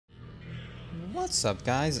What's up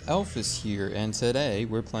guys, Elfis here, and today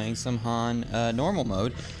we're playing some HoN normal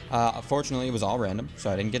mode. Fortunately it was all random, so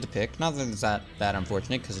I didn't get to pick. Not that it's that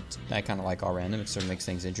unfortunate, because I kind of like all random, it sort of makes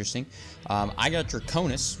things interesting. I got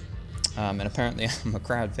Draconis, and apparently I'm a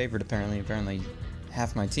crowd favorite, apparently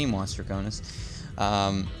half my team wants Draconis.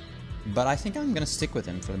 But I think I'm going to stick with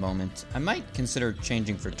him for the moment. I might consider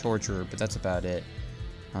changing for Torturer, but that's about it.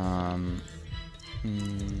 No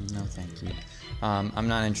thank you. I'm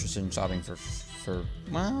not interested in swapping for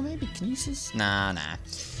well, maybe Kinesis? Nah.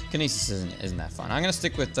 Kinesis isn't that fun. I'm gonna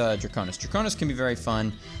stick with Draconis. Draconis can be very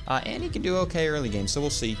fun, and he can do okay early game, so we'll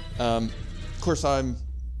see. Of course, I'm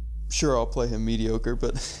sure I'll play him mediocre,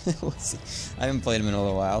 but we'll see. I haven't played him in a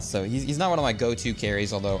little while, so he's not one of my go-to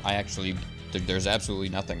carries, although I actually, there's absolutely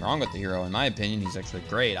nothing wrong with the hero, in my opinion. He's actually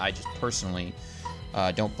great. I just personally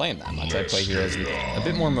don't play him that much. I play heroes with a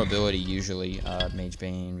bit more mobility usually. Mage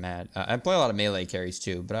Bane, Mad. I play a lot of melee carries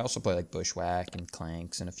too, but I also play like Bushwhack and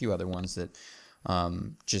Clanks and a few other ones that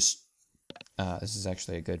this is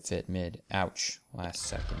actually a good fit mid. Ouch. Last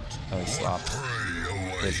second. Oh, he swapped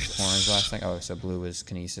with orange last second. Oh, so blue is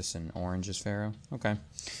Kinesis and orange is Pharaoh. Okay.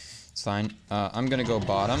 It's fine. I'm gonna go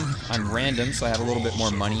bottom. I'm random, so I have a little bit more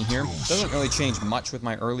money here. Doesn't really change much with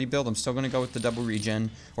my early build. I'm still gonna go with the double regen,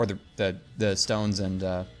 or the stones and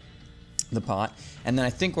the pot. And then I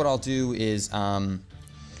think what I'll do is I'm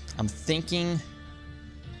thinking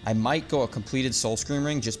I might go a completed Soul Scream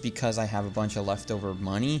ring just because I have a bunch of leftover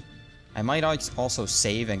money. I might also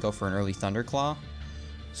save and go for an early Thunderclaw.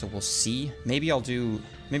 So we'll see. Maybe I'll do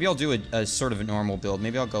a sort of a normal build.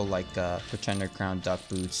 Maybe I'll go like Pretender Crown, Duck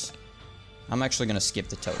Boots. I'm actually going to skip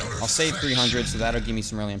the totem. I'll save 300, so that'll give me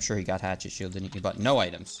some early. I'm sure he got Hatchet Shield, didn't he? But no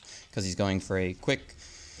items, because he's going for a quick...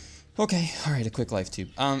 Okay, alright, a quick life tube.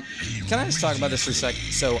 Can I just talk about this for a sec?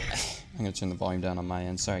 So, I'm going to turn the volume down on my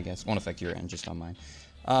end. Sorry, guys. Won't affect your end, just on mine.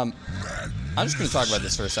 I'm just going to talk about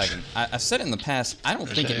this for a second. I've said it in the past, I don't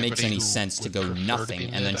think it makes any sense to go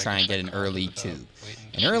nothing and then try and get an early tube.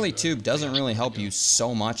 An early tube doesn't really help you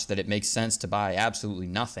so much that it makes sense to buy absolutely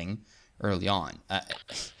nothing early on.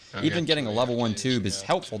 Even getting a level 1 tube is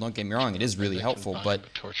helpful, don't get me wrong, it is really helpful, but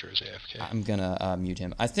I'm gonna mute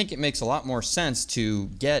him. I think it makes a lot more sense to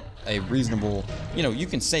get a reasonable, you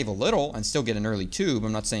can save a little and still get an early tube.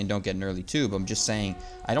 I'm not saying don't get an early tube, I'm just saying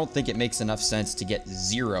I don't think it makes enough sense to get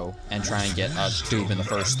 0 and try and get a tube in the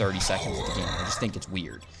first 30 seconds of the game. I just think it's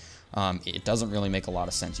weird. It doesn't really make a lot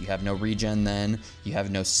of sense. You have no regen then, you have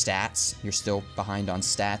no stats, you're still behind on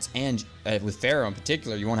stats, and with Pharaoh in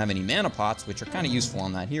particular, you won't have any mana pots, which are kind of useful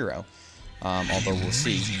on that hero, although we'll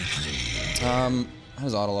see. How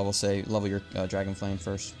does auto level say? Level your Dragon Flame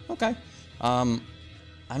first. Okay.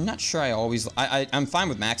 I'm not sure I always... I'm fine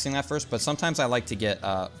with maxing that first, but sometimes I like to get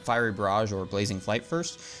Fiery Barrage or Blazing Flight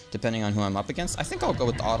first, depending on who I'm up against. I think I'll go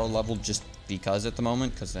with the auto level just because at the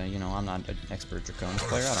moment, because, I'm not an expert Draconis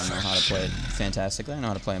player. I don't know how to play it fantastically. I know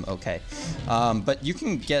how to play him okay. But you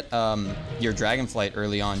can get your Dragonflight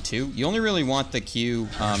early on, too. You only really want the Q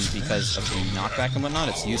because of the knockback and whatnot.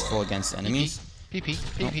 It's useful against enemies.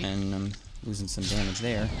 PP. And I'm losing some damage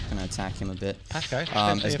there. I'm gonna attack him a bit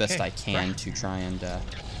as best I can to try and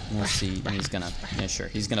we'll see. And he's gonna, sure,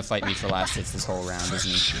 he's gonna fight me for last hits this whole round,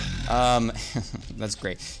 isn't he? That's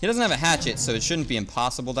great. He doesn't have a hatchet, so it shouldn't be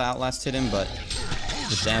impossible to outlast hit him, but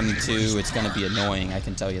with them too, it's gonna be annoying. I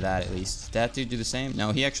can tell you that at least. Did that dude do the same?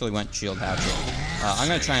 No, he actually went shield hatchet. I'm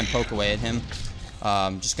gonna try and poke away at him.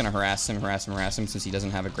 Just gonna harass him since he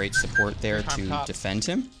doesn't have a great support there to defend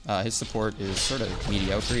him. His support is sort of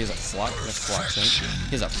mediocre. He has a flux, right?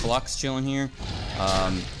 He has a flux chilling here,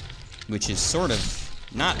 which is sort of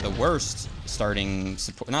not the worst starting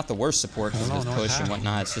support, not the worst support because of his push and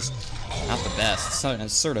whatnot. It's just not the best.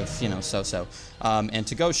 It's sort of, so-so. And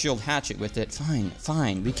to go shield hatchet with it,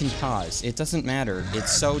 fine, we can pause. It doesn't matter. It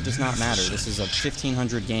so does not matter. This is a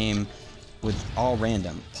 1500 game with all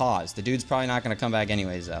random. Pause. The dude's probably not going to come back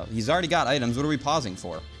anyways, though. He's already got items. What are we pausing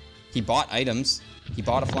for? He bought items. He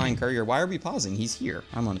bought a flying courier. Why are we pausing? He's here.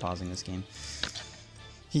 I'm unpausing this game.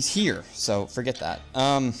 He's here, so forget that.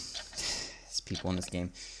 There's people in this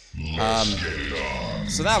game.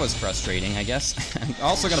 So that was frustrating, I guess. I'm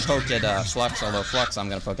also going to poke at Flux, although Flux I'm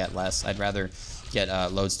going to poke at less. I'd rather get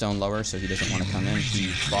Lodestone lower so he doesn't want to come in.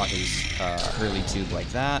 He bought his early tube like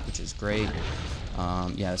that, which is great.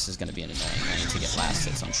 Yeah, this is going to be an annoying lane to get last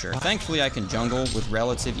hits, I'm sure. Thankfully, I can jungle with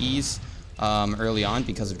relative ease early on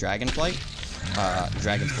because of Dragonflight.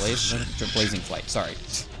 Dragon's Blaze? Blazing Flight, sorry.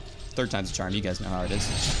 Third time's a charm, you guys know how it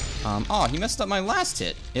is. Oh, he messed up my last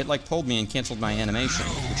hit. It, pulled me and canceled my animation,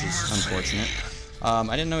 which is unfortunate.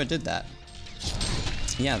 I didn't know it did that.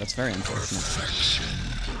 Yeah, that's very unfortunate.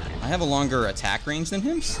 I have a longer attack range than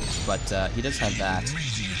him, but he does have that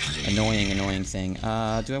annoying thing. Do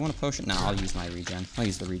I want to potion? No, I'll use my regen. I'll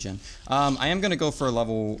use the regen. I am going to go for a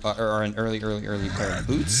level, or an early pair of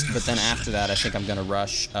boots, but then after that, I think I'm going to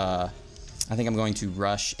rush, a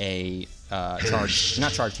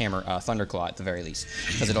not charged hammer, Thunderclaw at the very least,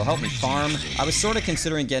 because it'll help me farm. I was sort of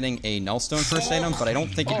considering getting a Nullstone first item, but I don't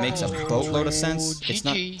think it makes a boatload of sense. It's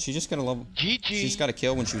not. She just got a level. She just got a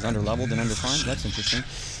kill when she was under leveled and under farmed. That's interesting.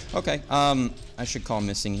 Okay. I should call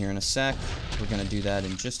missing here in a sec. We're gonna do that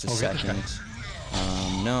in just a second.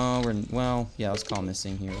 No, well, yeah, let's call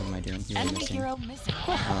missing here. What am I doing? Missing.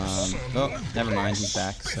 Oh, never mind. He's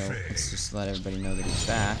back. So let's just let everybody know that he's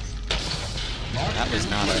back. That was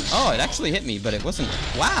not a... Oh, it actually hit me, but it wasn't...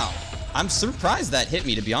 Wow! I'm surprised that hit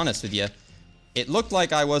me, to be honest with you. It looked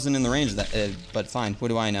like I wasn't in the range of that, but fine. What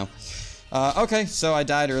do I know? Okay, so I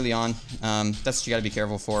died early on. That's what you gotta be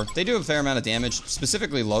careful for. They do a fair amount of damage,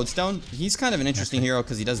 specifically Lodestone. He's kind of an interesting hero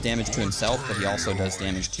because he does damage to himself, but he also does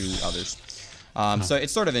damage to others. So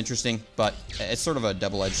it's sort of interesting, but it's sort of a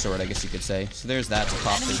double-edged sword, I guess you could say. So there's that to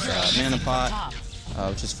pop his mana pot,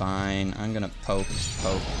 which is fine. I'm gonna poke.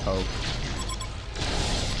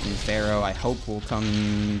 And Pharaoh, I hope, will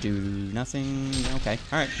come do nothing. Okay,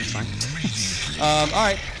 all right, that's fine. All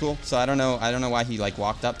right, cool. So I don't know why he like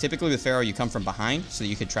walked up. Typically with Pharaoh, you come from behind so that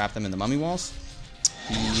you could trap them in the mummy walls.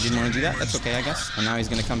 He didn't want to do that. That's okay, I guess. And now he's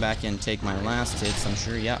gonna come back and take my last hits. I'm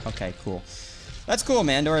sure. Yeah. Okay. Cool. That's cool,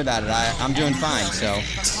 man. Don't worry about it. I'm doing fine. So.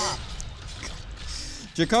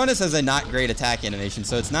 Draconis has a not great attack animation,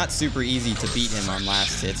 so it's not super easy to beat him on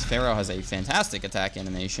last hits. Pharaoh has a fantastic attack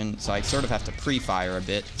animation, so I sort of have to pre-fire a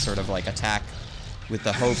bit, sort of like attack with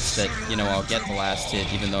the hopes that, you know, I'll get the last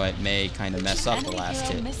hit, even though it may kind of mess up the last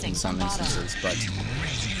hit in some instances. But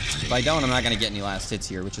if I don't, I'm not going to get any last hits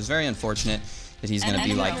here, which is very unfortunate that he's going to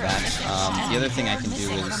be like that. The other thing I can do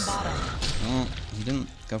is... Well, he didn't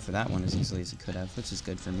go for that one as easily as he could have, which is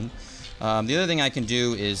good for me. The other thing I can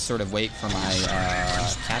do is sort of wait for my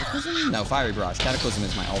Cataclysm? No, Fiery Barrage. Cataclysm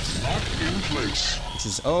is my ultimate. Which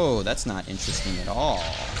is... Oh, that's not interesting at all.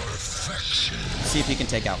 Let's see if he can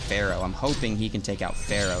take out Pharaoh. I'm hoping he can take out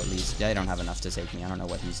Pharaoh at least. They don't have enough to take me. I don't know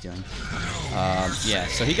what he's doing. Yeah,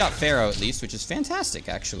 so he got Pharaoh at least, which is fantastic,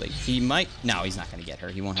 actually. He might... No, he's not going to get her.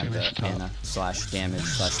 He won't have the mana / damage /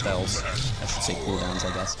 spells. I should say cooldowns,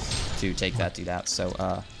 I guess, to take that, do that. So,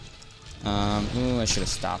 ooh, I should have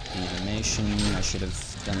stopped the animation. I should have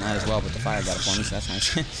done that as well, but the fire got it for me, so that's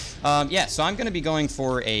nice. Yeah, so I'm going to be going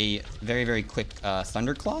for a very, very quick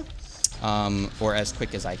Thunderclaw. Or as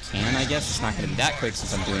quick as I can, I guess. It's not going to be that quick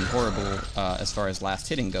since I'm doing horrible as far as last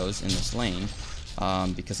hitting goes in this lane.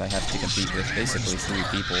 Because I have to compete with basically 3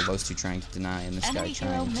 people, those 2 trying to deny and this guy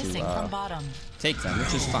trying to take them,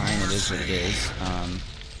 which is fine. It is what it is.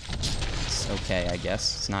 It's okay, I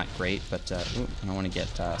guess. It's not great, but ooh, I don't want to get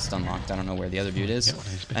stun locked. I don't know where the other dude is.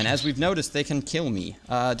 And as we've noticed, they can kill me.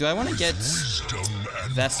 Do I want to get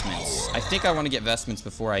vestments? I think I want to get vestments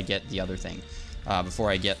before I get the other thing. Before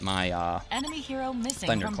I get my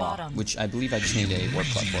Thunderclaw, which I believe I just need a Warp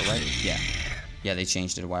Club for, right? Yeah. Yeah, they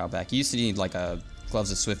changed it a while back. You used to need like a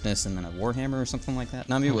Gloves of Swiftness and then a Warhammer or something like that.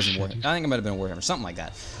 No, maybe it wasn't Warhammer. I think it might have been a Warhammer, something like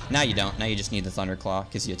that. Now you don't. Now you just need the Thunderclaw.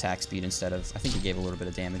 Gives you attack speed instead of... I think it gave a little bit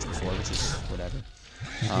of damage before, which is whatever.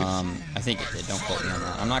 I think it did. Don't quote me on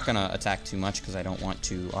that. I'm not going to attack too much because I don't want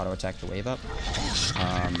to auto-attack the wave up.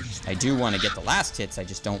 I do want to get the last hits. I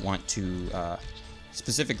just don't want to...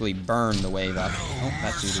 specifically burn the wave up. Oh,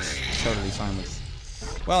 that dude is totally fine with...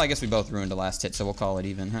 Well, I guess we both ruined the last hit, so we'll call it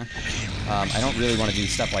even, huh? I don't really want to do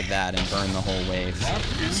stuff like that and burn the whole wave.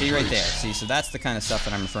 See right there. See, so that's the kind of stuff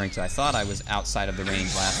that I'm referring to. I thought I was outside of the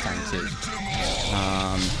range last time, too.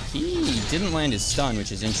 He didn't land his stun,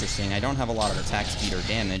 which is interesting. I don't have a lot of attack speed or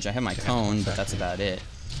damage. I have my cone, but that's about it.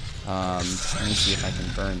 Let me see if I can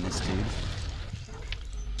burn this dude.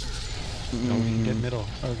 No, we can get middle.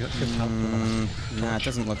 Oh, get top. Nah, it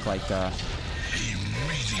doesn't look like, I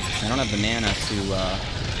don't have the mana to,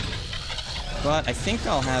 but I think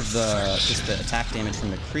I'll have just the attack damage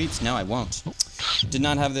from the creeps. No, I won't. Did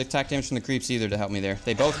not have the attack damage from the creeps either to help me there.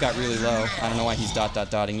 They both got really low. I don't know why he's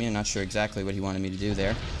dotting me. I'm not sure exactly what he wanted me to do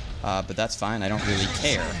there. But that's fine. I don't really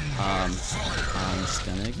care. I'm just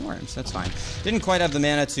gonna ignore him, so that's fine. Didn't quite have the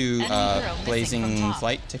mana to Blazing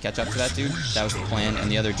Flight to catch up to that dude. That was the plan.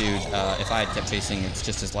 And the other dude, if I had kept chasing, it's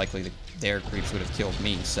just as likely that their creeps would have killed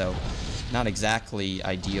me. So not exactly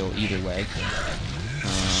ideal either way.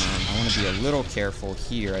 I want to be a little careful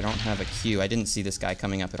here. I don't have a Q. I didn't see this guy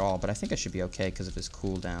coming up at all, but I think I should be okay because of his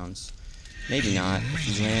cooldowns. Maybe not. If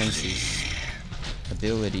he lands his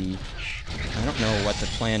ability... I don't know what the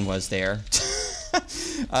plan was there.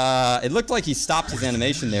 It looked like he stopped his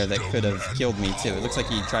animation there that could have killed me too. It looks like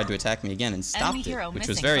he tried to attack me again and stopped it, which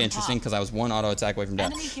was very interesting because I was one auto attack away from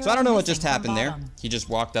death. So I don't know what just happened there. He just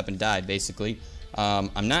walked up and died, basically.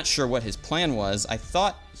 I'm not sure what his plan was. I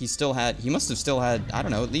thought he must have still had, I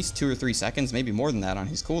don't know, at least 2 or 3 seconds, maybe more than that on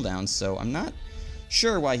his cooldowns. So I'm not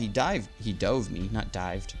sure why he dove me.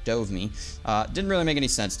 Didn't really make any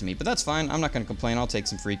sense to me, but that's fine. I'm not going to complain. I'll take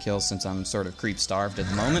some free kills since I'm sort of creep starved at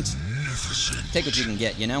the moment. Take what you can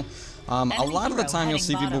get, you know? A lot of the time you'll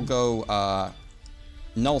see people go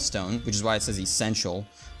Nullstone, which is why it says essential,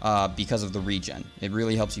 because of the regen. It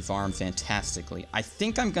really helps you farm fantastically. I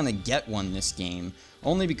think I'm going to get one this game,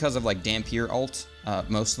 only because of like Dampier ult,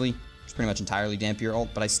 mostly. It's pretty much entirely Dampier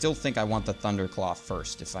ult, but I still think I want the Thunderclaw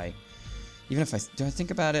first do I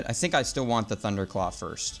think about it? I think I still want the Thunderclaw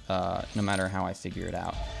first, no matter how I figure it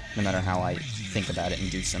out, no matter how I think about it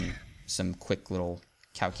and do some quick little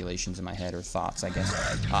calculations in my head or thoughts, I guess.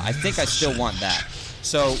 I think I still want that.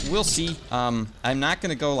 So we'll see. I'm not going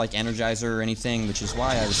to go like Energizer or anything, which is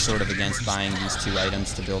why I was sort of against buying these 2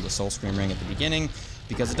 items to build a Soul Scream Ring at the beginning,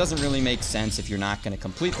 because it doesn't really make sense if you're not going to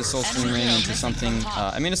complete the Soul Scream Ring into something.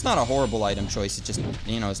 I mean, it's not a horrible item choice. It just,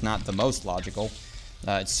 you know, it's not the most logical.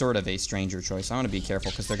 It's sort of a stranger choice. I want to be careful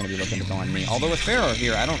because they're going to be looking to go on me. Although with Pharaoh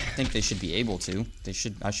here, I don't think they should be able to.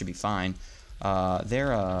 I should be fine.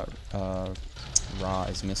 Ra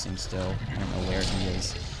is missing still. I don't know where he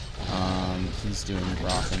is. He's doing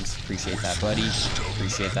raw things. Appreciate that, buddy.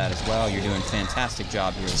 Appreciate that as well. You're doing a fantastic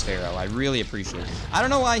job here as Pharaoh. I really appreciate it. I don't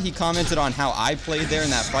know why he commented on how I played there in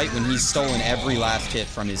that fight when he's stolen every last hit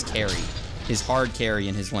from his carry. His hard carry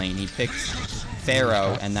in his lane. He picked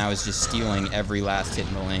Pharaoh and now is just stealing every last hit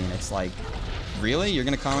in the lane. It's like, really? You're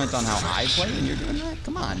going to comment on how I play and you're doing that?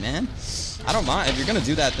 Come on, man. I don't mind. If you're going to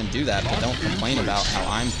do that, then do that. But don't complain about how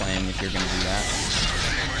I'm playing if you're going to do that.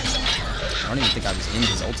 I don't even think I was in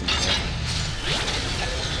his ultimate yet.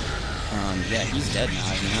 Yeah, he's dead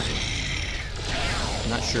now. I'm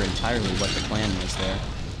not sure entirely what the plan was there.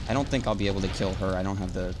 I don't think I'll be able to kill her. I don't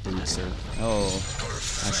have the boots or... Oh,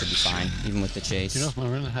 I should be fine, even with the chase. You know,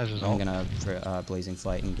 Marina has his I'm going to Blazing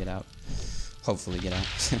Flight and get out. Hopefully get out.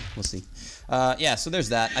 We'll see. Yeah, so there's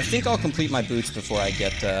that. I think I'll complete my boots before I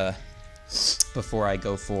get... before I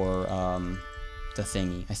go for the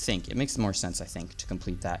thingy. I think. It makes more sense, I think, to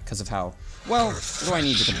complete that because of how... Well, what do I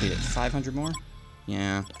need to complete it? 500 more?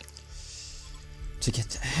 Yeah. To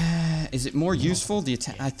get... is it more useful? The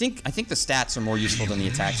attack... I think the stats are more useful than the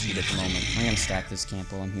attack speed at the moment. I'm going to stack this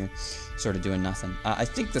camp while I'm here. Sort of doing nothing. I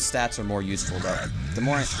think the stats are more useful, though. The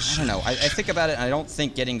more... I don't know. I think about it, and I don't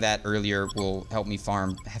think getting that earlier will help me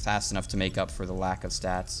farm fast enough to make up for the lack of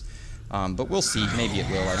stats. But we'll see. Maybe it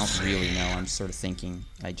will. I don't really know. I'm sort of thinking.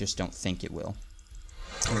 I just don't think it will.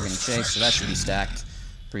 We're going to chase, so that should be stacked.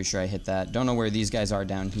 Pretty sure I hit that. Don't know where these guys are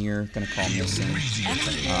down here. Gonna call missing.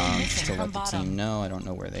 Just to let the team know. I don't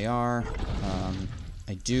know where they are.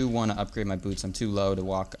 I do want to upgrade my boots. I'm too low to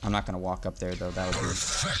walk. I'm not going to walk up there, though. That would be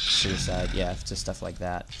suicide. Yeah, just stuff like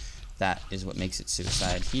that. That is what makes it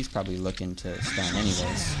suicide. He's probably looking to stun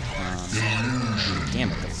anyways.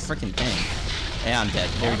 Damn it, the freaking thing. Yeah, I'm dead.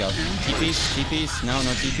 There we go. TPs? TPs? No,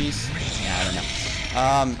 no TPs? Yeah, I don't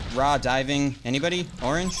know. Raw diving. Anybody?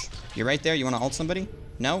 Orange? You're right there. You want to ult somebody?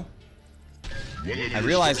 No? I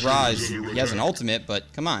realize Ra he has an ultimate,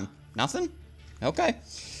 but come on. Nothing? Okay.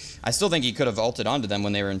 I still think he could have ulted onto them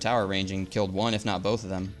when they were in tower range and killed one, if not both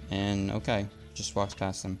of them. And, okay. Just walks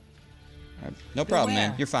past them. Right. No problem,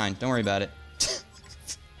 man. You're fine. Don't worry about it.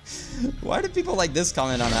 Why do people like this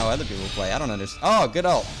comment on how other people play? I don't understand. Oh, good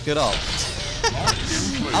ult. Good ult.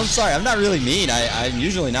 I'm sorry. I'm not really mean. I'm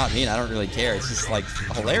usually not mean. I don't really care. It's just, like,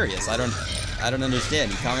 hilarious. I don't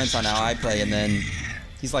understand. He comments on how I play, and then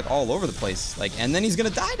he's, like, all over the place. Like, and then he's gonna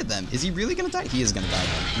die to them. Is he really gonna die? He is gonna die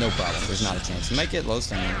to them. No problem. There's not a chance. He might get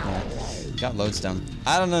lodestone. Yeah. Got lodestone.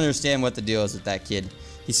 I don't understand what the deal is with that kid.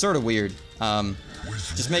 He's sort of weird.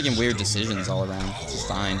 Just making weird decisions all around. Which is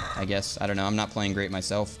fine, I guess. I don't know. I'm not playing great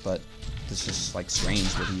myself, but it's just, like,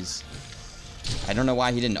 strange that he's... I don't know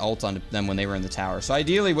why he didn't ult on them when they were in the tower. So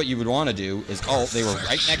ideally what you would want to do is ult. They were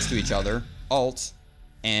right next to each other. Ult.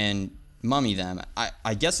 And mummy them.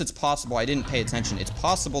 I guess it's possible. I didn't pay attention. It's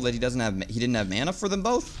possible that he didn't have mana for them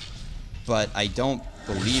both. But I don't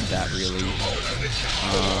believe that really.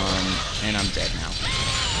 And I'm dead now.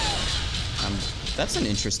 That's an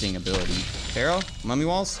interesting ability. Pharaoh? Mummy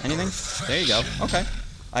walls? Anything? There you go. Okay.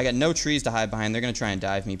 I got no trees to hide behind. They're going to try and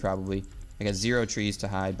dive me probably. I got 0 trees to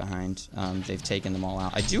hide behind. They've taken them all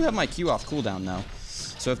out. I do have my Q off cooldown though.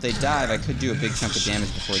 So if they dive, I could do a big chunk of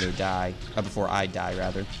damage before they die. Before I die,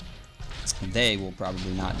 rather. They will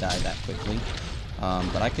probably not die that quickly.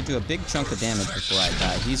 But I could do a big chunk of damage before I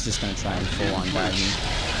die. He's just going to try and full-on dive me.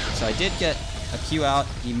 So I did get a Q out.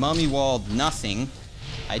 He mummy-walled nothing.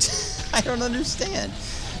 I don't understand.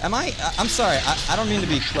 I'm sorry, I don't mean to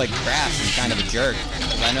be, like, crass and kind of a jerk.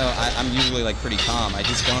 I know I'm usually, like, pretty calm. I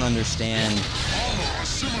just don't understand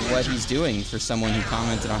what he's doing for someone who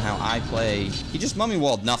commented on how I play. He just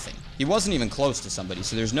mummy-walled nothing. He wasn't even close to somebody,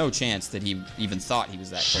 so there's no chance that he even thought he was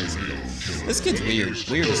that close either. This kid's weird.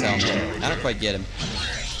 Weird as hell, man. I don't quite get him.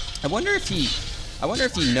 I wonder if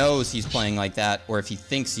he knows he's playing like that, or if he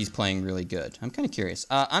thinks he's playing really good. I'm kind of curious.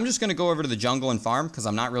 I'm just going to go over to the jungle and farm, because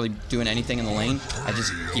I'm not really doing anything in the lane. I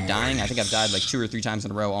just keep dying. I think I've died like 2 or 3 times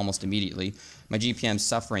in a row almost immediately. My GPM's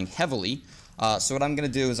suffering heavily. So what I'm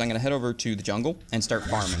going to do is I'm going to head over to the jungle and start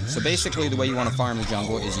farming. So basically the way you want to farm the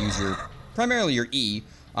jungle is use primarily your E,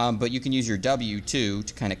 but you can use your W too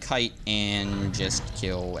to kind of kite and just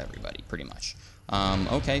kill everybody pretty much.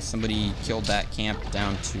 Okay, somebody killed that camp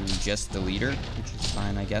down to just the leader, which is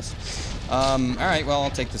fine, I guess. Alright, well,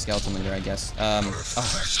 I'll take the skeleton leader, I guess.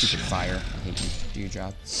 Oh, stupid fire. I hate you. Do your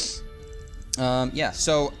job. Yeah,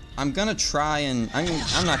 so I'm gonna try and...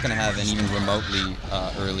 I'm not gonna have an even remotely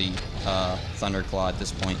early Thunderclaw at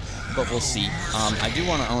this point, but we'll see. I do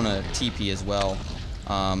want to own a TP as well,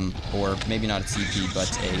 or maybe not a TP,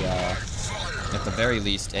 but at the very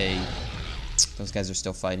least, those guys are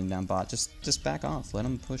still fighting down bot. Just back off. Let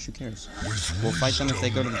them push. Who cares? We'll fight them if they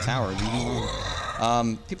go to the tower. Leave them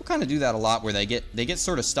alone. People kind of do that a lot, where they get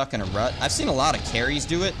sort of stuck in a rut. I've seen a lot of carries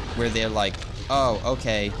do it, where they're like, oh,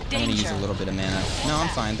 okay, I'm gonna use a little bit of mana. No, I'm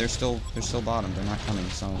fine. They're still bottom. They're not coming,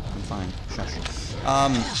 so I'm fine. Shush.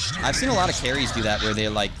 I've seen a lot of carries do that, where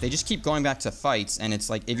they just keep going back to fights, and it's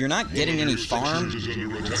like, if you're not getting any farm,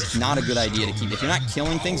 it's not a good idea to keep. If you're not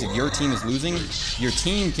killing things, if your team is losing, your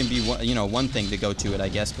team can be one thing to go to it, I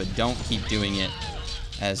guess, but don't keep doing it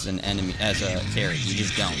as an enemy, as a carry. You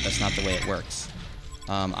just don't. That's not the way it works.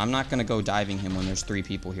 I'm not gonna go diving him when there's 3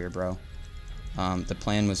 people here, bro. The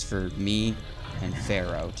plan was for me and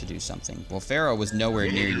Pharaoh to do something. Well, Pharaoh was nowhere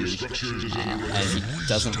near you, and he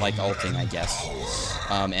doesn't like ulting, I guess.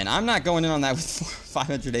 And I'm not going in on that with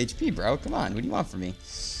 500 HP, bro. Come on, what do you want from me?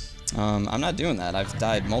 I'm not doing that. I've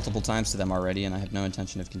died multiple times to them already, and I have no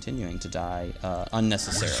intention of continuing to die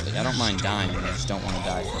unnecessarily. I don't mind dying, I just don't want to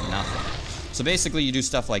die for nothing. So basically, you do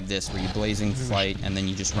stuff like this, where you blazing flight, and then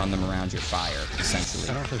you just run them around your fire, essentially.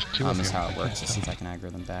 Is how it works. Let's see if I can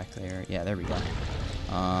aggro them back there. Yeah, there we go.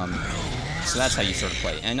 So that's how you sort of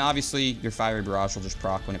play. And obviously, your fiery barrage will just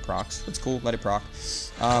proc when it procs. That's cool. Let it proc.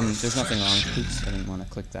 There's nothing wrong. Oops, I didn't want to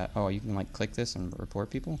click that. Oh, you can like click this and report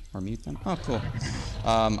people or mute them. Oh, cool.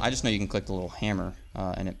 I just know you can click the little hammer,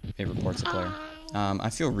 and it reports a player. I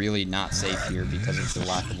feel really not safe here because of the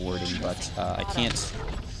lack of warding, but I can't.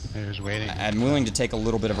 I'm willing to take a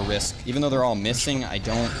little bit of a risk. Even though they're all missing, I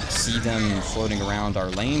don't see them floating around our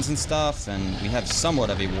lanes and stuff, and we have somewhat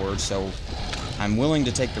of a ward, so I'm willing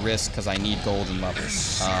to take the risk because I need gold and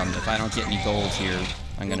levels. If I don't get any gold here,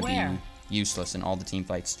 I'm going to be useless in all the team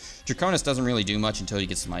fights. Draconis doesn't really do much until he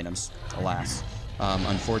gets some items, alas.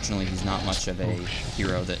 Unfortunately, he's not much of a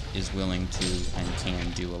hero that is willing to and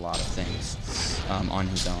can do a lot of things on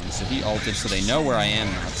his own. So he ulted, so they know where I am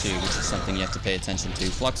now too, which is something you have to pay attention to.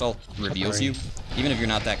 Flux ult reveals you. Even if you're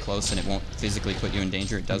not that close and it won't physically put you in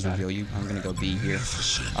danger, it does reveal you. I'm going to go B here.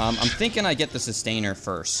 I'm thinking I get the Sustainer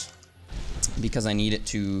first, because I need it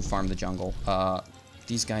to farm the jungle.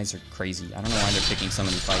 These guys are crazy. I don't know why they're picking so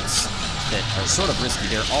many fights that are sort of risky.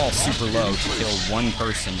 They're all super low to kill one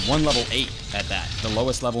person. One level 8 at that. The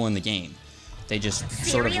lowest level in the game. They just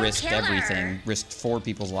sort of risked everything. Risked 4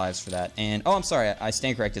 people's lives for that. And, oh, I'm sorry. I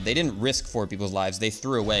stand corrected. They didn't risk 4 people's lives. They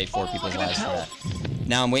threw away 4 people's lives for that.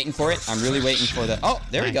 Now I'm waiting for it. I'm really waiting for the... Oh,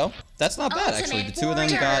 there we go. That's not bad, actually. The 2 of them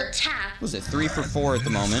got... What was it? 3 for 4 at the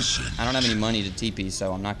moment. I don't have any money to TP,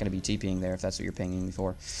 so I'm not going to be TPing there if that's what you're paying me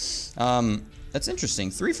for. That's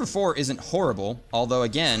interesting. 3 for 4 isn't horrible, although,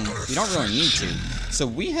 again, you don't really need to. So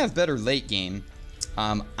we have better late game.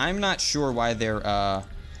 I'm not sure why they're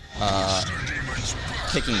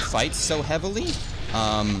picking fights so heavily.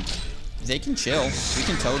 They can chill. We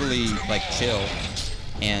can totally, like, chill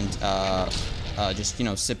and just, you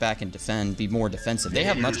know, sit back and defend, be more defensive. They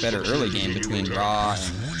have much better early game between Ra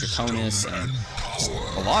and Draconis, and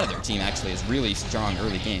a lot of their team, actually, is really strong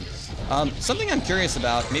early game. Something I'm curious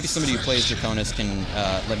about, maybe somebody who plays Draconis can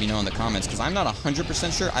let me know in the comments, because I'm not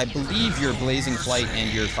 100% sure. I believe your Blazing Flight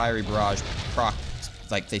and your Fiery Barrage proc,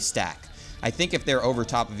 like, they stack. I think if they're over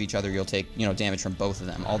top of each other, you'll take, you know, damage from both of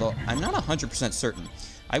them, although I'm not 100% certain.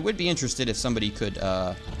 I would be interested if somebody could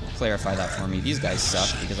clarify that for me. These guys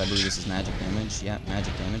suck because I believe this is magic damage. Yeah,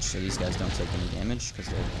 magic damage, so these guys don't take any damage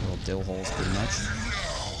because they're little dill holes pretty much.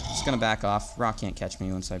 Just gonna back off. Rock can't catch me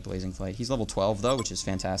inside Blazing Flight. He's level 12 though, which is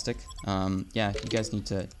fantastic. Yeah, you guys need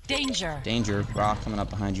to... Danger. Rock coming up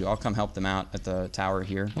behind you. I'll come help them out at the tower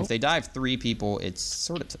here. If they dive 3 people, it's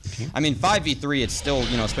sort of... I mean, 5v3, it's still,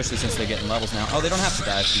 you know, especially since they're getting levels now. Oh, they don't have to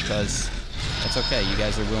dive because it's okay. You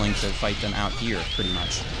guys are willing to fight them out here, pretty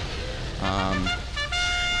much.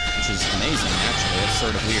 Which is amazing, actually. It's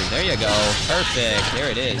sort of weird. There you go. Perfect.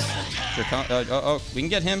 There it is. We can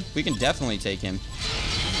get him. We can definitely take him.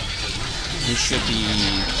 He should be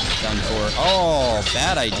done for. Oh,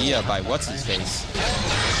 bad idea by what's-his-face.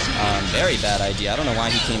 Very bad idea. I don't know why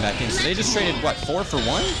he came back in. So they just traded, what, 4 for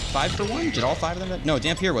 1? 5 for 1? Did all 5 of them? No,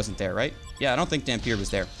 Dampier wasn't there, right? Yeah, I don't think Dampier was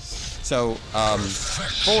there. So,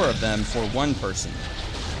 4 of them for 1 person.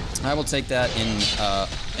 I will take that in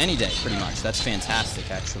any day, pretty much. That's fantastic,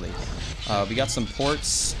 actually. We got some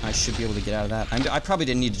ports. I should be able to get out of that. I probably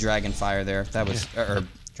didn't need Dragon Fire there. That was...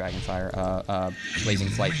 Dragonfire, Blazing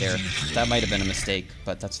Flight there. That might have been a mistake,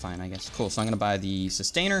 but that's fine, I guess. Cool, so I'm going to buy the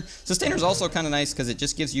Sustainer. Sustainer's also kind of nice because it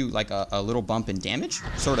just gives you, like, a little bump in damage.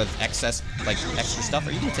 Sort of excess, like, extra stuff.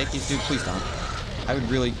 Are you going to take these, dude? Please don't. I would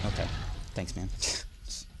really... Okay. Thanks, man.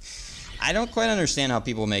 I don't quite understand how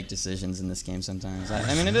people make decisions in this game sometimes.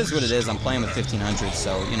 I mean, it is what it is. I'm playing with 1500,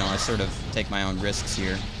 so, you know, I sort of take my own risks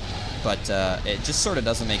here. But it just sort of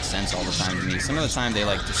doesn't make sense all the time to me. Some of the time they,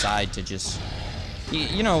 like, decide to just...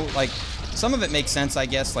 You know, like, some of it makes sense, I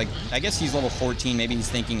guess. Like, I guess he's level 14. Maybe he's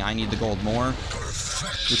thinking, I need the gold more,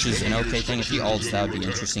 which is an okay thing. If he ults, that would be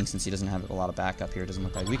interesting since he doesn't have a lot of backup here. It doesn't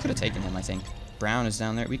look like. We could have taken him, I think. Brown is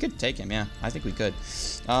down there. We could take him, yeah. I think we could.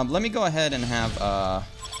 Let me go ahead and have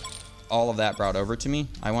all of that brought over to me.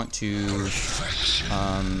 I want to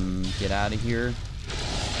get out of here.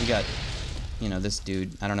 We got... You know, this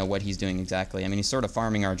dude, I don't know what he's doing exactly. I mean, he's sort of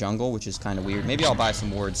farming our jungle, which is kind of weird. Maybe I'll buy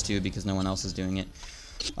some wards, too, because no one else is doing it.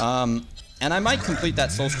 And I might complete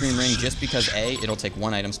that Soul Scream ring just because, A, it'll take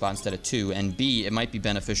 1 item spot instead of 2, and B, it might be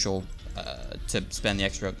beneficial to spend the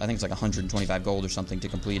extra, I think it's like 125 gold or something to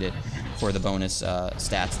complete it for the bonus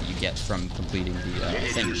stats that you get from completing the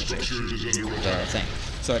thing.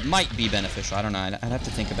 So it might be beneficial. I don't know. I'd have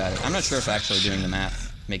to think about it. I'm not sure if actually doing the math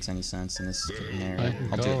makes any sense in this area.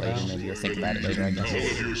 I'll do it later, maybe, or think about it later, I guess.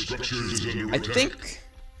 I think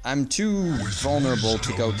I'm too vulnerable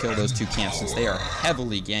to go kill those 2 camps since they are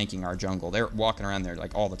heavily ganking our jungle. They're walking around there,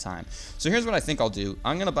 like, all the time. So here's what I think I'll do.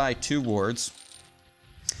 I'm going to buy 2 wards.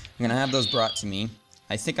 I'm going to have those brought to me.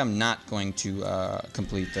 I think I'm not going to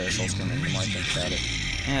complete the Soul Scream anymore, I think about it.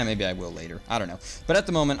 Maybe I will later. I don't know. But at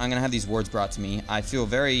the moment, I'm going to have these wards brought to me. I feel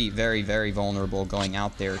very, very, very vulnerable going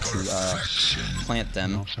out there to plant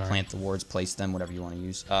them. Plant the wards, place them, whatever you want to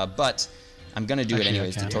use. But I'm going to do it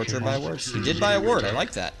anyways to torture by wards. He did buy a ward. I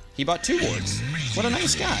like that. He bought 2 wards. What a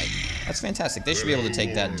nice guy. That's fantastic. They should be able to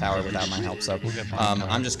take that tower without my help. So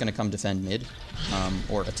I'm just going to come defend mid.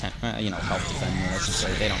 Or attempt, you know, help defend mid, I should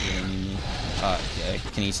say. They don't really need me.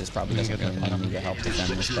 Kinesis probably doesn't really need me to help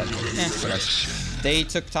defend this, but whatever. They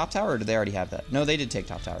took top tower, or did they already have that? No, they did take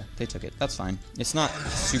top tower. They took it. That's fine. It's not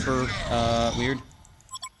super weird.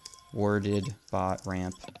 Warded bot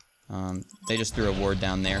ramp. They just threw a ward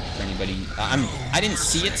down there for anybody. I didn't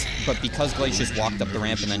see it, but because Glacius walked up the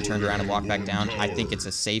ramp and then turned around and walked back down, I think it's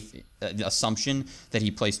a safe assumption that he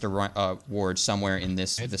placed a ward somewhere in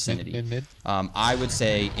this vicinity. I would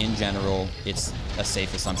say, in general, it's a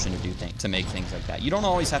safe assumption to make things like that. You don't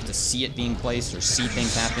always have to see it being placed or see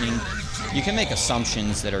things happening. You can make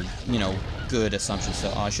assumptions that are, you know, good assumptions.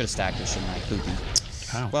 So, I should have stacked this, shouldn't I? Poopy.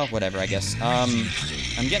 Well, whatever, I guess.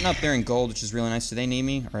 I'm getting up there in gold, which is really nice. Do they need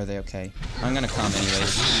me, or are they okay? I'm gonna come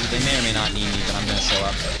anyways. They may or may not need me, but I'm gonna show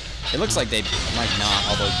up. It looks like they might not,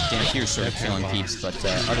 although Dampier's sort of killing peeps, but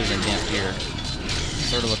other than Dampier, it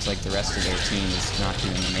sort of looks like the rest of their team is not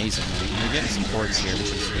doing amazing. We're getting some ports here,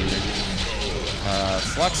 which is weird.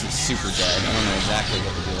 Flux is super dead. I don't know exactly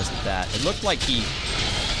what the deal is with that. It looked like he...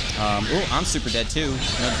 oh, I'm super dead too.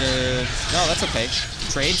 No, that's okay.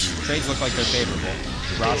 Trades look like they're favorable.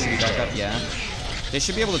 Ross should be back up, yeah. They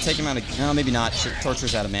should be able to take him out of... No, maybe not.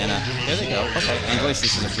 Torture's out of mana. There they go. Okay. And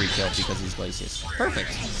Glacius is a free kill because he's Glacius.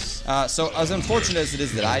 Perfect. So, as unfortunate as it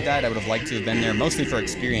is that I died, I would have liked to have been there, mostly for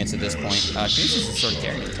experience at this point. Kinesis is sort of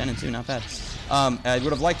carrying it. 10 and 2, not bad. I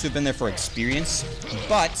would have liked to have been there for experience,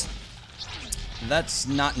 but that's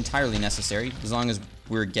not entirely necessary. As long as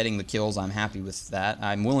we're getting the kills, I'm happy with that.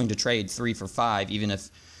 I'm willing to trade 3 for 5, even if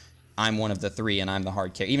I'm one of the 3 and I'm the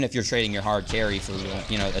hard carry. Even if you're trading your hard carry for,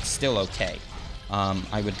 you know, that's still okay.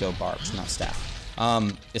 I would go barbs, not staff.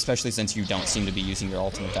 Especially since you don't seem to be using your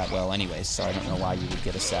ultimate that well anyways, so I don't know why you would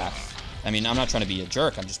get a staff. I mean, I'm not trying to be a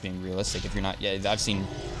jerk, I'm just being realistic. If you're not, yeah, I've seen,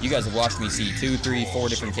 you guys have watched me see 2, 3, 4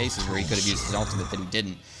 different cases where he could have used his ultimate that he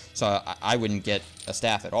didn't. So I wouldn't get a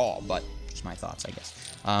staff at all, but just my thoughts, I guess.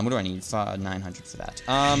 What do I need? 900 for that.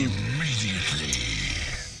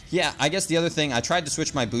 Yeah, I guess the other thing, I tried to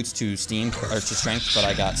switch my boots to to strength, but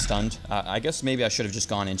I got stunned. I guess maybe I should have just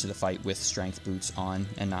gone into the fight with strength boots on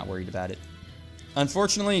and not worried about it.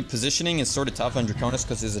 Unfortunately, positioning is sort of tough on Draconis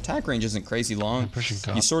because his attack range isn't crazy long.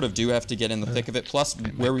 You sort of do have to get in the thick of it. Plus,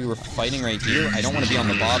 where we were fighting right here, I don't want to be on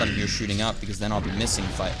the bottom here shooting up because then I'll be missing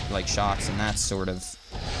shots, and that's sort of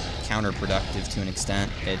counterproductive to an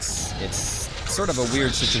extent. It's sort of a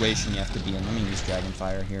weird situation you have to be in. Let me use Dragon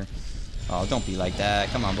Fire here. Oh, don't be like that.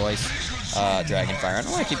 Come on, boys. Dragon Fire. I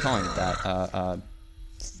don't know why I keep calling it that.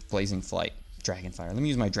 Blazing Flight. Dragon Fire. Let me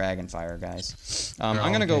use my Dragon Fire, guys. I'm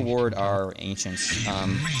going to go ward our Ancients.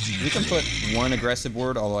 We can put one aggressive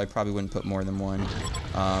ward, although I probably wouldn't put more than one.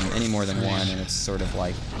 Any more than one, and it's sort of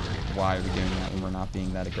like, why are we doing that when we're not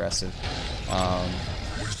being that aggressive?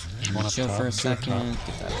 Chill for a second.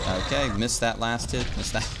 Get that. Okay, missed that last hit.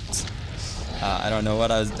 Missed that. I don't know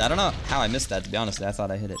what I don't know how I missed that, to be honest. I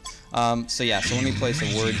thought I hit it. So yeah, so let me place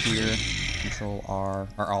a ward here. Control R,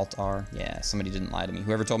 or Alt R. Yeah, somebody didn't lie to me.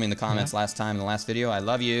 Whoever told me in the comments last time in the last video, I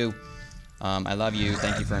love you. I love you.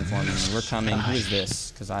 Thank you for informing me. We're coming. Who is this?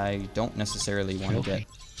 Because I don't necessarily want to get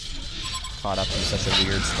caught up in such a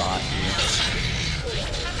weird spot here.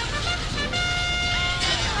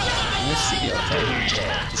 This should be okay.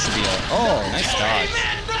 This should be a... Oh, nice dodge.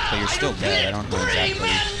 But you're still dead. I don't know exactly.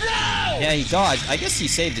 Yeah, he dodged. I guess he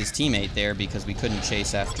saved his teammate there because we couldn't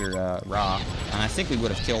chase after Ra, and I think we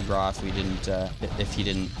would have killed Ra if we didn't, if he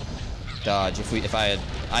didn't dodge.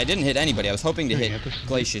 I didn't hit anybody. I was hoping to hit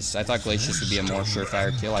Glacius. I thought Glacius would be a more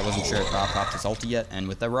surefire kill. I wasn't sure if Ra popped his ulti yet, and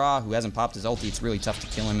with the Ra, who hasn't popped his ulti, it's really tough to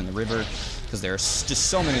kill him in the river because there's just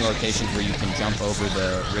so many locations where you can jump over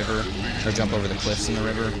the river or jump over the cliffs in the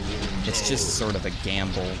river. It's just sort of a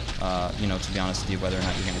gamble, you know, to be honest with you, whether or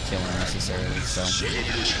not you're going to kill him necessarily.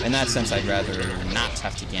 So, in that sense, I'd rather not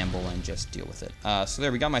have to gamble and just deal with it. So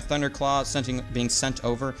there, we got my Thunderclaw being sent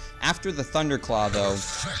over. After the Thunderclaw, though,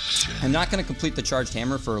 I'm not going to complete the Charged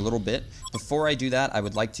Hammer for a little bit. Before I do that, I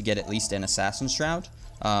would like to get at least an Assassin's Shroud.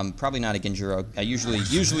 Probably not a Genjuro. Usually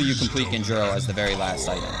you complete Genjuro as the very last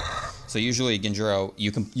item. So usually Genjuro,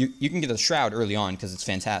 you can get a Shroud early on because it's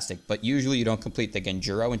fantastic, but usually you don't complete the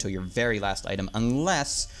Genjuro until your very last item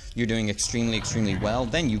unless you're doing extremely, extremely well.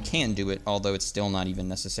 Then you can do it, although it's still not even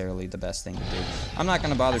necessarily the best thing to do. I'm not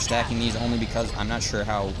going to bother stacking these only because I'm not sure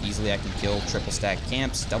how easily I can kill triple stack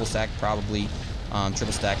camps. Double stack probably.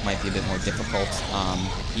 Triple stack might be a bit more difficult.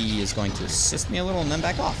 He is going to assist me a little and then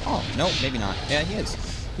back off. Oh, no, maybe not. Yeah, he is.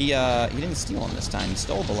 He didn't steal him this time. He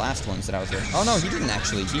stole the last ones that I was with. Oh, no, he didn't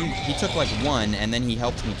actually. He took, like, one, and then he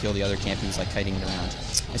helped me kill the other camp. He was, like, kiting it around.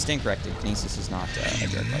 I stand corrected. Kinesis is not a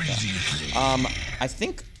jerk like that. I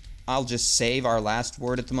think I'll just save our last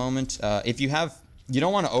ward at the moment. If you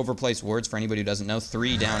don't want to overplace wards for anybody who doesn't know.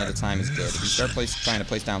 3 down at a time is good. If you start trying to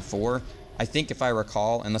place down 4, I think if I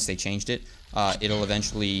recall, unless they changed it, it'll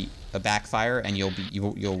eventually backfire, and you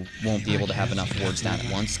won't be able to have enough wards down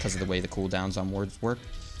at once because of the way the cooldowns on wards work.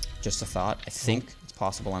 Just a thought. I think it's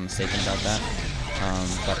possible I'm mistaken about that,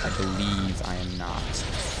 but I believe I am not,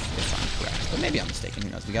 if I'm correct. But maybe I'm mistaken.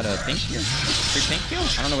 Who knows? We got a pink here. Free pink kill?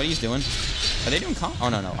 I don't know what he's doing. Are they doing comp? Oh,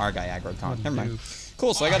 no, our guy aggroed comp. Never mind.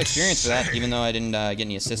 Cool, so I got experience for that, even though I didn't get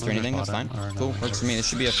any assist or anything. That's fine. Cool, works for me. This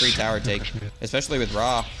should be a free tower take, especially with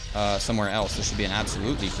Ra somewhere else. This should be an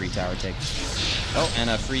absolutely free tower take. Oh,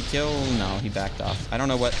 and a free kill? No, he backed off. I don't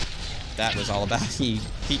know what that was all about. He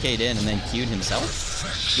PK'd in and then Q'd himself,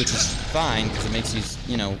 which is fine because it makes you,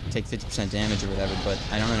 take 50% damage or whatever, but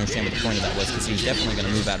I don't understand what the point of that was because he was definitely going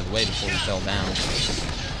to move out of the way before he fell down.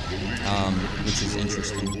 Which is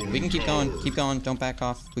interesting. We can keep going, don't back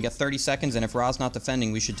off. We got 30 seconds, and if Ra's not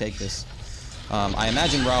defending, we should take this. I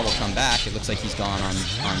imagine Ra will come back. It looks like he's gone on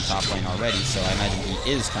top lane already, so I imagine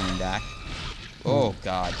he is coming back. Oh,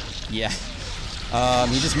 God. Yeah.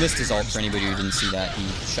 He just missed his ult for anybody who didn't see that. He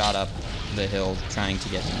shot up the hill trying to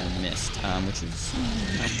get him and missed, which is,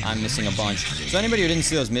 I'm missing a bunch. So anybody who didn't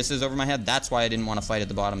see those misses over my head, that's why I didn't want to fight at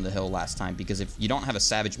the bottom of the hill last time, because if you don't have a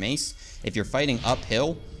Savage Mace, if you're fighting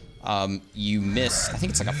uphill, you miss. I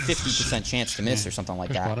think it's like a 50% chance to miss or something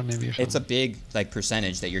like that. It's a big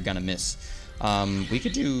percentage that you're gonna miss. We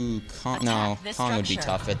could do no, Kong would be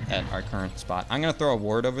tough at our current spot. I'm gonna throw a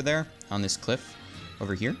ward over there on this cliff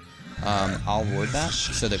over here. I'll ward that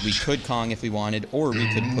so that we could Kong if we wanted, or we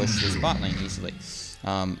could push this bot lane easily.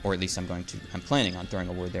 Or at least I'm planning on throwing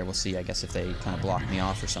a ward there. We'll see, I guess, if they kind of block me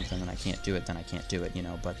off or something and I can't do it, then I can't do it, you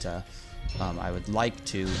know, but I would like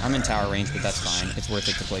to. I'm in tower range, but that's fine. It's worth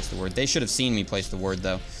it to place the ward. They should have seen me place the ward,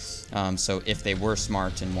 though. So if they were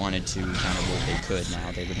smart and wanted to kind of what they could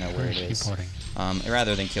now, they would know where it is.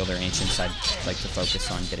 Rather than kill their ancients, I'd like to focus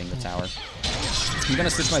on getting the tower. I'm going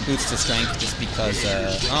to switch my boots to strength just because,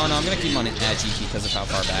 oh no, I'm going to keep them on agi because of how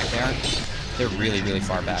far back they are. They're really, really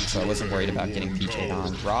far back, so I wasn't worried about getting PK'd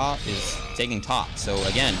on. Ra is taking top, so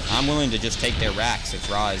again, I'm willing to just take their racks if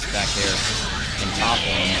Ra is back there in top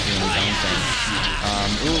lane doing his own thing.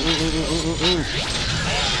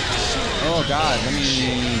 Oh god, let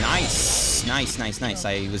me... Nice! Nice.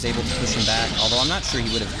 I was able to push him back, although I'm not sure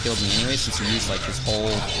he would have killed me anyway since he used like his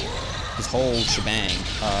whole shebang.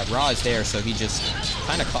 Ra is there, so he just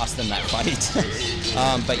kind of cost them that fight.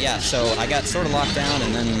 But yeah, so I got sort of locked down,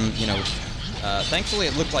 and then, you know, thankfully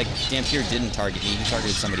it looked like Dampier didn't target me. He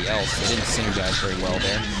targeted somebody else. They didn't synergize very well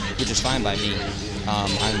there, which is fine by me.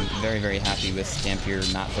 I'm very, very happy with Dampier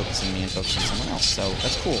not focusing me and focusing someone else, so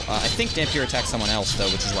that's cool. I think Dampier attacked someone else, though,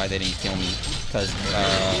 which is why they didn't kill me, because,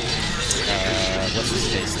 what's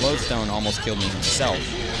his face? Lodestone almost killed me himself,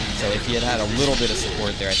 so if he had had a little bit of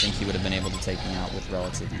support there, I think he would have been able to take me out with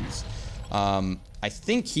relative ease. I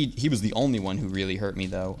think he was the only one who really hurt me,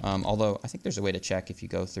 though, although I think there's a way to check if you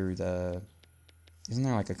go through the... Isn't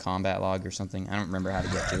there like a combat log or something? I don't remember how to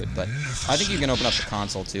get to it, but I think you can open up the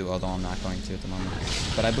console too, although I'm not going to at the moment.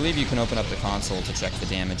 But I believe you can open up the console to check the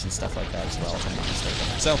damage and stuff like that as well, if I'm not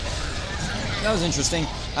mistaken. So, that was interesting.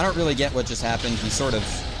 I don't really get what just happened. He sort of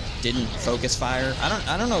didn't focus fire.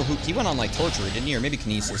 I don't know who... He went on like Torture, didn't he? Or maybe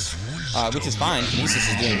Kinesis. Which is fine.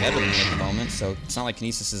 Kinesis is doing better than me at the moment, so it's not like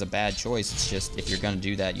Kinesis is a bad choice. It's just, if you're going to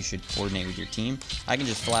do that, you should coordinate with your team. I can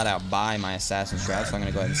just flat out buy my Assassin's Shroud, so I'm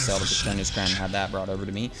going to go ahead and sell the Defender's Crown and have that brought over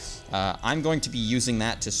to me. I'm going to be using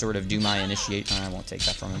that to sort of do my initiation. I won't take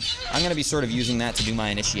that from him. I'm going to be sort of using that to do my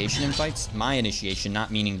initiation in fights. My initiation,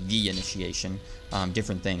 not meaning the initiation.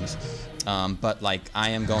 Different things. But, like, I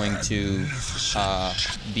am going to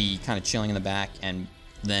be kind of chilling in the back, and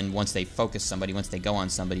then once they focus somebody, once they go on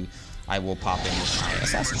somebody, I will pop in with my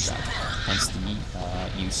Assassin's Shroud, hence the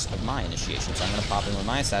use of my initiation. So I'm going to pop in with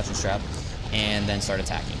my Assassin's Shroud and then start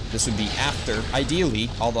attacking. This would be after, ideally,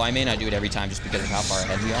 although I may not do it every time just because of how far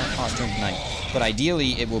ahead we are. Oh, it's during the night. But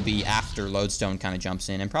ideally, it will be after Lodestone kind of jumps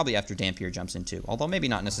in, and probably after Dampier jumps in too. Although maybe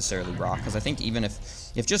not necessarily Rock, because I think even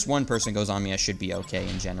if just one person goes on me, I should be okay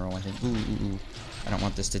in general. I think, ooh. I don't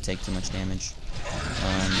want this to take too much damage.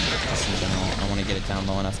 Just in general, I want to get it down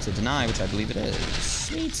low enough to deny, which I believe it is.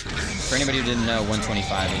 Sweet. For anybody who didn't know,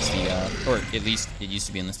 125 is the, or at least it used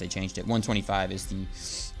to be unless they changed it. 125 is the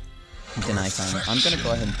deny timer. I'm going to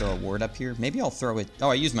go ahead and throw a ward up here. Maybe I'll throw it.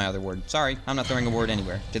 Oh, I used my other ward. Sorry, I'm not throwing a ward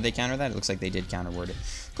anywhere. Did they counter that? It looks like they did counter ward it.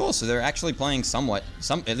 Cool, so they're actually playing somewhat.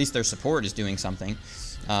 At least their support is doing something.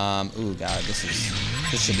 Ooh, God, this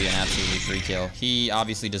should be an absolutely free kill. He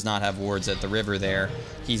obviously does not have wards at the river there.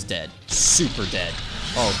 He's dead. Super dead.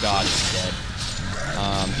 Oh, God, he's dead.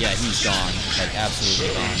 Yeah, he's gone. Like,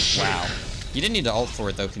 absolutely gone. Wow. You didn't need to ult for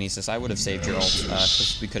it, though, Kinesis. I would have saved your ult,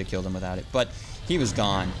 because we could have killed him without it. But he was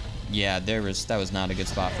gone. Yeah, that was not a good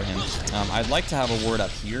spot for him. I'd like to have a ward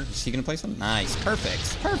up here. Is he going to place one? Nice.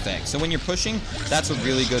 Perfect. So when you're pushing, that's a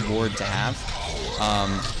really good ward to have.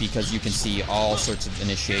 Because you can see all sorts of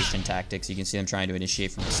initiation tactics. You can see them trying to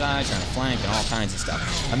initiate from the side, trying to flank, and all kinds of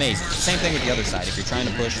stuff. Amazing. Same thing with the other side. If you're trying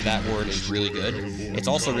to push, that ward is really good. It's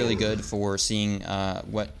also really good for seeing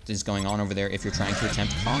what is going on over there if you're trying to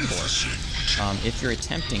attempt Condor. If you're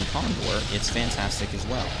attempting Condor, it's fantastic as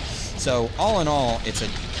well. So, all in all, it's a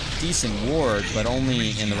decent ward, but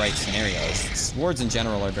only in the right scenarios. Wards in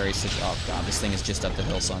general are very... Oh, God, this thing is just up the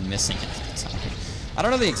hill, so I'm missing it at the time. I don't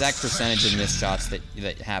know the exact percentage of missed shots that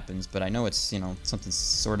happens, but I know it's, you know, something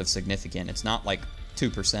sort of significant. It's not like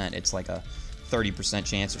 2%. It's like a 30%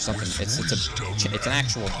 chance or something. It's an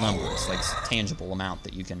actual number. It's like a tangible amount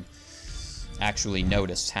that you can actually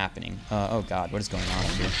notice happening. Oh, God, what is going on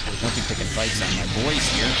here? Don't be picking fights on my boys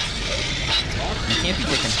here. You can't be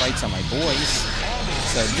picking fights on my boys.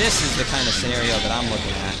 So this is the kind of scenario that I'm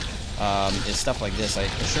looking at. Is stuff like this. I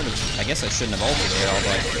guess I shouldn't have ulted there,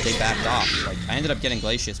 although they backed off. Like, I ended up getting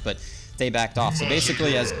Glacius, but they backed off. So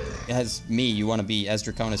basically, as me, you want to be, as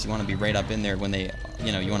Draconis, you want to be right up in there when they,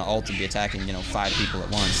 you know, you want to ult and be attacking, you know, 5 people at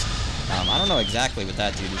once. I don't know exactly what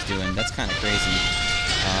that dude is doing. That's kind of crazy.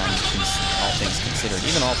 All things considered.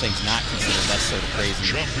 Even all things not considered, that's sort of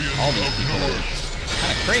crazy. All these people are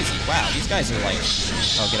kind of crazy. Wow, these guys are like,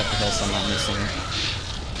 oh, get up the hill so I'm not missing.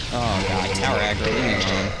 Oh, God, tower aggro, leave me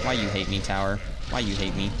alone. Why you hate me, tower? Why you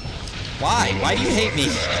hate me? Why? Why do you hate me?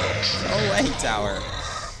 Go away, tower.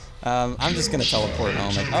 I'm just gonna teleport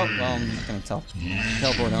home. Like, oh, well, I'm not gonna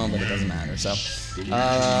teleport home, but it doesn't matter. So,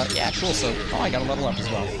 yeah, cool. So, oh, I got a level up as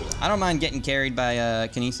well. I don't mind getting carried by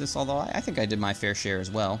Kinesis, although I think I did my fair share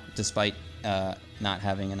as well, despite not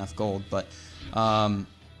having enough gold. But I'm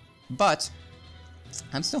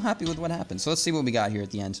still happy with what happened. So let's see what we got here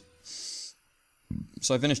at the end.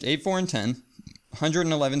 So I finished 8, 4, and 10,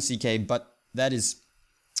 111 CK, but that is.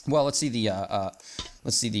 Well, let's see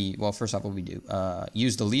the, well, first off, what we do,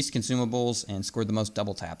 use the least consumables and scored the most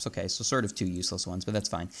double taps. Okay, so sort of 2 useless ones, but that's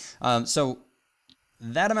fine. So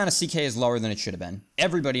that amount of CK is lower than it should have been.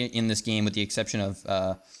 Everybody in this game, with the exception of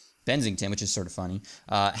Benzington, which is sort of funny,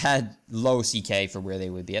 had low CK for where they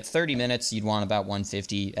would be. At 30 minutes, you'd want about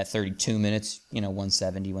 150. At 32 minutes,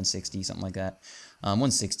 170, 160, something like that.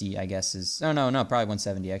 160, I guess, is, no, probably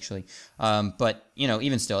 170, actually. But,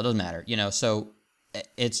 even still, it doesn't matter, so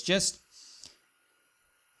it's just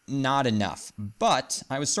not enough. But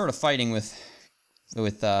I was sort of fighting with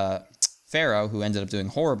Pharaoh, who ended up doing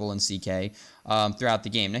horrible in CK throughout the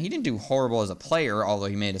game. Now, he didn't do horrible as a player, although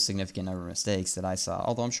he made a significant number of mistakes that I saw,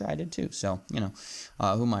 although I'm sure I did too. So, who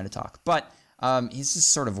am I to talk? But he's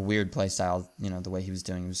just sort of a weird play style, the way he was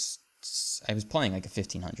doing. I was playing like a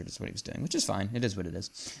 1500 is what he was doing, which is fine. It is what it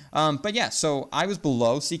is. But yeah, so I was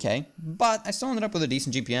below CK, but I still ended up with a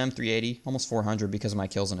decent GPM, 380, almost 400 because of my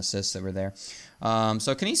kills and assists that were there.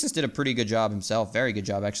 So Kinesis did a pretty good job himself, very good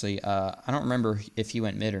job actually. I don't remember if he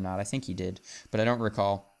went mid or not. I think he did, but I don't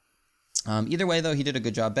recall. Either way, though, he did a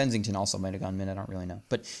good job. Benzington also might have gone mid. I don't really know.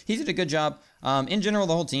 But he did a good job. In general,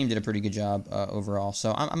 the whole team did a pretty good job overall,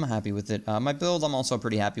 so I'm happy with it. My build, I'm also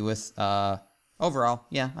pretty happy with. Overall,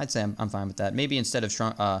 yeah, I'd say I'm fine with that. Maybe instead of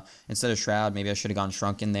Shroud, maybe I should have gone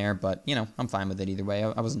Shrunk in there, but, I'm fine with it either way.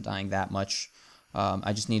 I wasn't dying that much.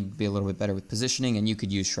 I just need to be a little bit better with positioning, and you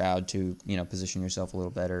could use Shroud to, position yourself a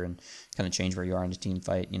little better and kind of change where you are in a team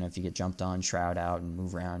fight. If you get jumped on, Shroud out and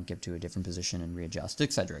move around, get to a different position and readjust,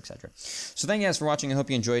 etc., etc. So thank you guys for watching. I hope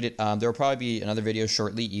you enjoyed it. There will probably be another video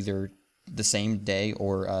shortly, either the same day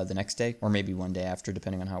or the next day, or maybe one day after,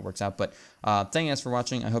 depending on how it works out. But thank you guys for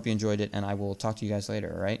watching. I hope you enjoyed it, and I will talk to you guys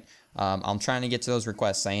later, all right? I'm trying to get to those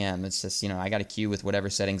requests. I am. It's just, I got to queue with whatever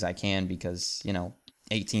settings I can because,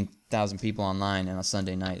 18,000 people online on a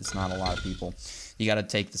Sunday night. It's not a lot of people. You got to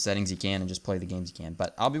take the settings you can and just play the games you can.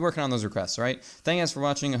 But I'll be working on those requests, all right? Thank you guys for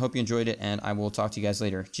watching. I hope you enjoyed it, and I will talk to you guys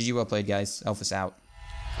later. GG, well played, guys. Elfis out.